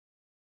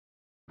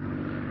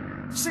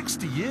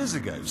60 years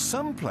ago,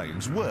 some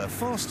planes were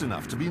fast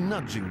enough to be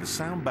nudging the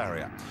sound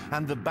barrier,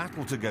 and the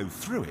battle to go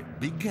through it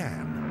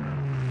began.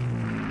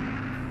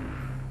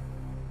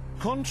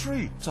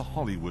 Contrary to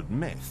Hollywood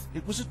myth,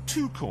 it was a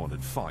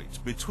two-cornered fight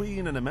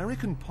between an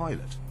American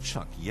pilot,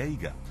 Chuck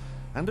Yeager,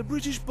 and a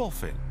British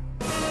boffin,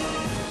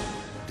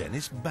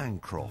 Dennis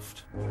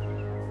Bancroft.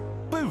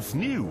 Both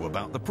knew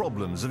about the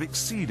problems of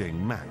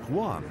exceeding Mach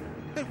 1.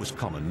 It was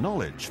common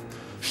knowledge.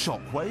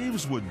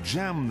 Shockwaves would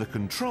jam the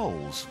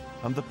controls,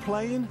 and the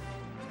plane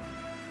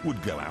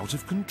would go out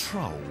of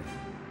control.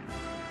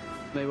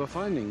 They were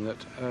finding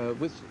that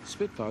with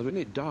Spitfire, when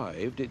it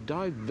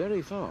dived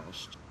very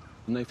fast.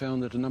 And they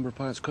found that a number of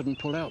pilots couldn't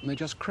pull out, and they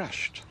just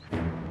crashed.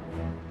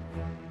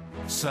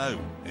 So,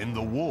 in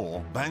the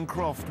war,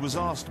 Bancroft was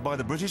asked by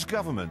the British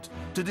government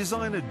to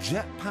design a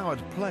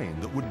jet-powered plane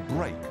that would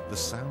break the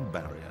sound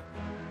barrier.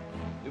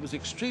 It was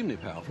extremely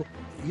powerful.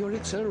 You're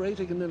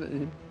accelerating at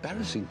an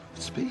embarrassing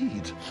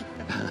speed.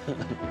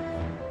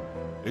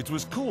 It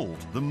was called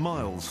the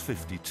Miles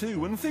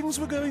 52, and things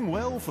were going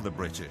well for the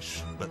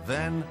British. But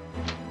then,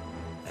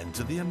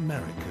 enter the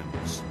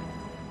Americans.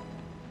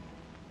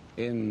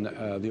 In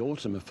the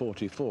autumn of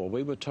 '44,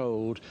 we were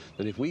told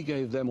that if we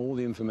gave them all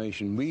the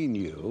information we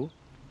knew,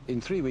 in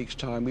 3 weeks'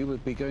 time we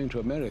would be going to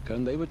America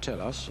and they would tell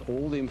us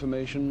all the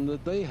information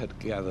that they had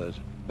gathered.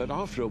 But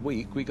after a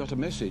week, we got a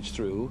message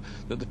through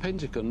that the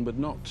Pentagon would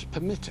not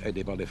permit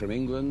anybody from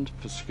England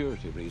for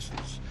security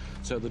reasons.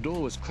 So the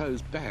door was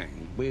closed,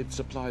 bang. We had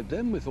supplied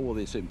them with all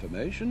this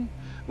information.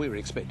 We were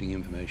expecting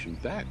information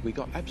back. We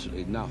got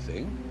absolutely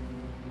nothing.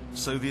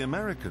 So the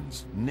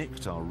Americans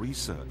nicked our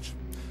research.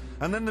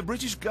 And then the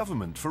British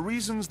government, for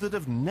reasons that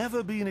have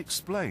never been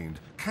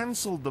explained,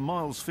 cancelled the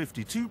Miles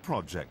 52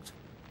 project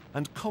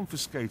and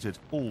confiscated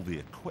all the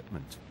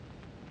equipment.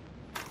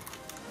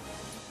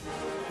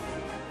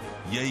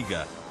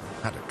 Yeager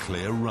had a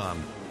clear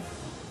run.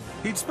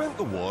 He'd spent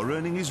the war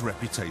earning his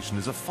reputation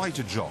as a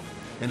fighter jock.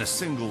 In a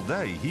single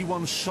day, he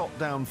once shot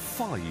down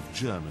 5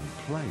 German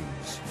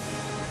planes.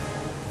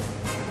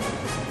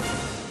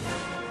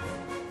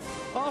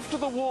 After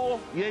the war,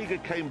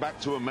 Yeager came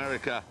back to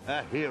America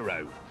a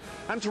hero.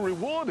 And to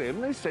reward him,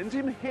 they sent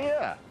him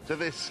here, to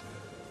this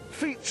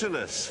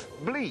featureless,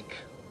 bleak,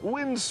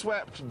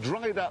 windswept,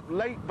 dried-up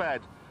lake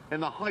bed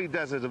in the high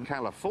desert of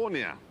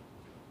California.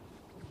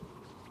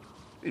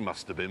 He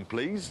must have been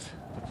pleased.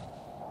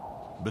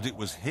 But it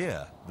was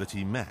here that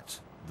he met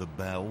the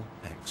Bell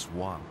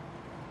X-1,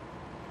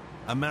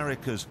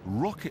 America's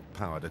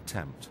rocket-powered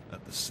attempt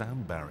at the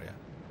sound barrier.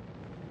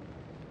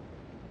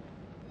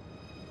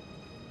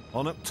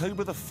 On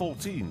October the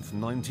 14th,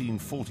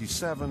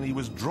 1947, he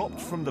was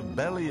dropped from the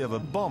belly of a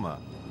bomber.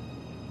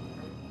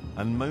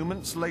 And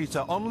moments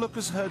later,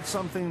 onlookers heard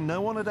something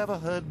no one had ever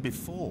heard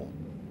before.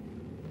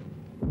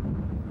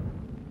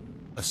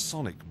 A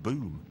sonic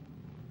boom.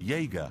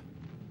 Yeager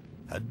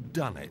had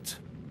done it.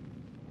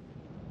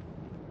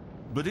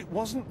 But it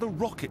wasn't the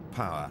rocket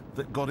power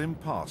that got him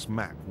past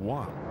Mach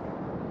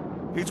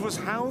 1. It was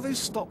how they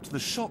stopped the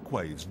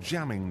shockwaves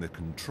jamming the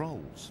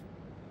controls.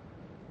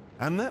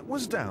 And that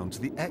was down to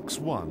the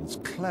X-1's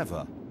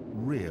clever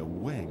rear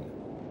wing,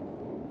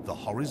 the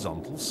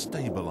horizontal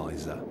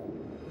stabiliser.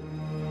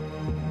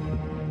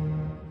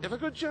 If I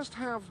could just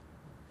have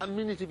a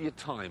minute of your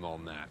time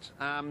on that.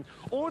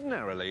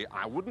 Ordinarily,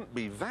 I wouldn't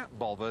be that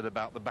bothered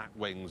about the back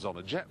wings on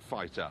a jet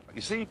fighter.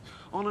 You see,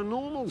 on a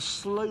normal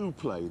slow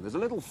plane, there's a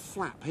little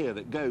flap here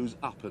that goes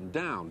up and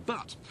down.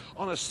 But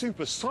on a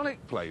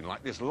supersonic plane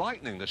like this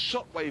Lightning, the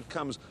shockwave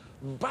comes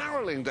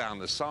barreling down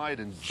the side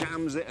and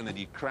jams it, and then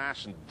you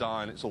crash and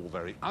die, and it's all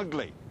very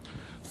ugly.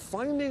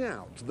 Finding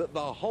out that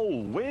the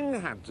whole wing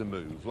had to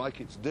move like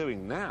it's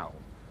doing now,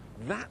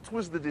 that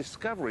was the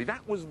discovery,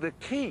 that was the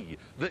key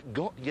that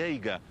got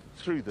Yeager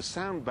through the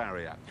sound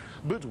barrier.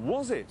 But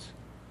was it,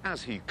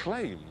 as he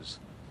claims,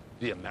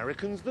 the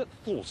Americans that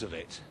thought of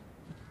it?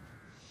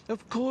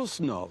 Of course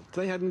not.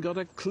 They hadn't got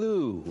a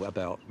clue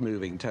about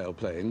moving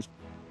tailplanes.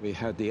 We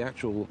had the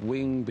actual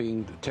wing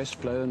being test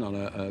flown on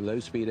a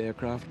low-speed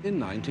aircraft in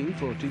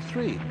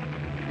 1943.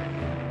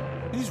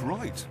 He's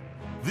right.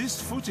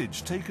 This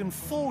footage, taken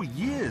 4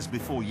 years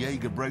before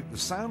Yeager broke the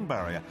sound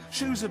barrier,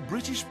 shows a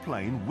British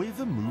plane with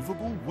a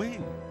movable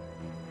wing.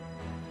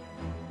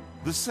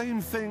 The same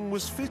thing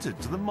was fitted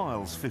to the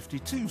Miles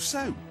 52,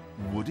 so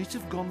would it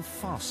have gone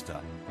faster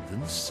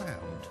than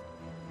sound?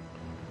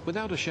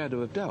 Without a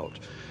shadow of doubt,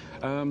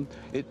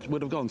 it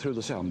would have gone through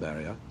the sound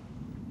barrier.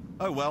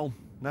 Oh well,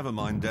 never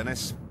mind,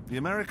 Dennis. The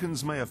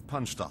Americans may have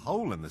punched a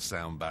hole in the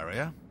sound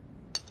barrier.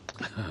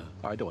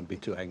 I don't want to be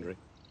too angry.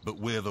 But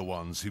we're the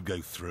ones who go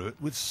through it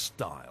with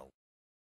style.